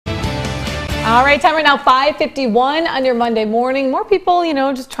All right, time right now, 5:51 on your Monday morning. More people,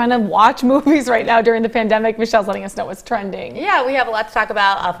 just trying to watch movies right now during the pandemic. Michelle's letting us know what's trending. Yeah, we have a lot to talk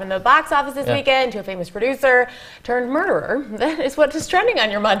about from the box office this weekend to a famous producer turned murderer. That is what is trending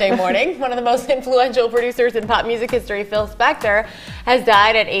on your Monday morning. One of the most influential producers in pop music history, Phil Spector, has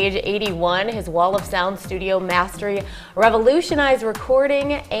died at age 81. His wall of sound studio mastery revolutionized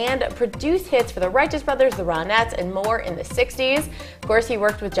recording and produced hits for the Righteous Brothers, the Ronettes, and more in the 60s. Of course, he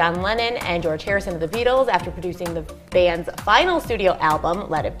worked with John Lennon and George Harrison of the Beatles after producing the band's final studio album,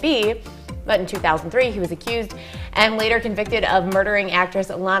 Let It Be. But in 2003, he was accused and later convicted of murdering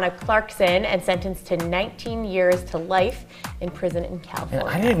actress Lana Clarkson and sentenced to 19 years to life in prison in California.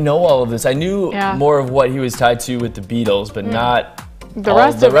 And I didn't know all of this. I knew more of what he was tied to with the Beatles, but not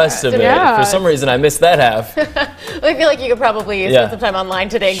the rest of it. Yeah. For some reason, I missed that half. I feel like you could probably spend some time online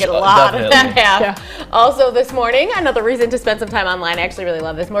today and get a lot of that half. Yeah. Also this morning, another reason to spend some time online. I actually really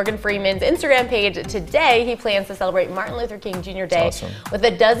love this. Morgan Freeman's Instagram page today, he plans to celebrate Martin Luther King Jr. Day with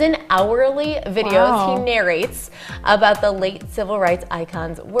a dozen hourly videos he narrates about the late civil rights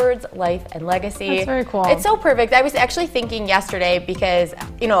icon's words, life, and legacy. That's very cool. It's so perfect. I was actually thinking yesterday because,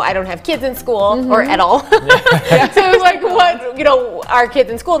 I don't have kids in school or at all. So it was like, what, our kids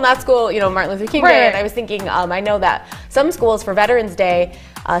in school, not school, Martin Luther King Day. And I was thinking, I know that some schools for Veterans Day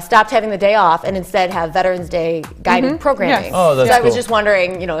stopped having the day off and instead have Veterans Day guided programming. Yes. Oh, that's so I was just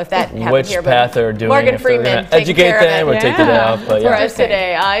wondering, if that happened which here. path they're doing. Morgan Freeman educate them or take the day off. But for us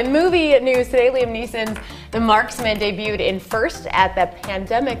today. In movie news today, Liam Neeson's The Marksman debuted in first at the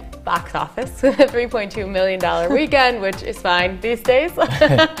pandemic box office with a $3.2 million weekend, which is fine these days.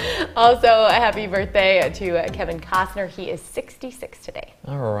 Also, a happy birthday to Kevin Costner. He is 66 today.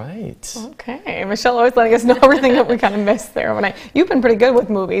 All right. Okay. Michelle always letting us know everything that we kind of missed there. You've been pretty good with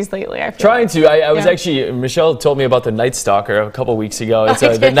movies lately, I feel Trying to. I was actually, Michelle told me about The Night Stalker a couple weeks ago. It's the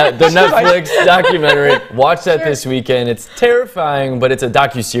Netflix documentary. Watch that this weekend. It's terrifying, but it's a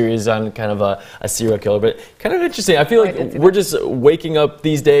docuseries on kind of a serial killer. But kind of interesting. I feel like we're just waking up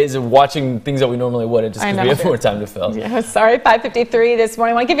these days and watching things that we normally wouldn't just because we have more time to fill. Yeah, sorry, 5:53 this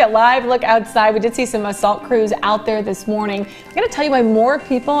morning. I want to give you a live look outside. We did see some assault crews out there this morning. I'm going to tell you why more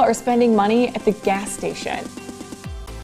people are spending money at the gas station.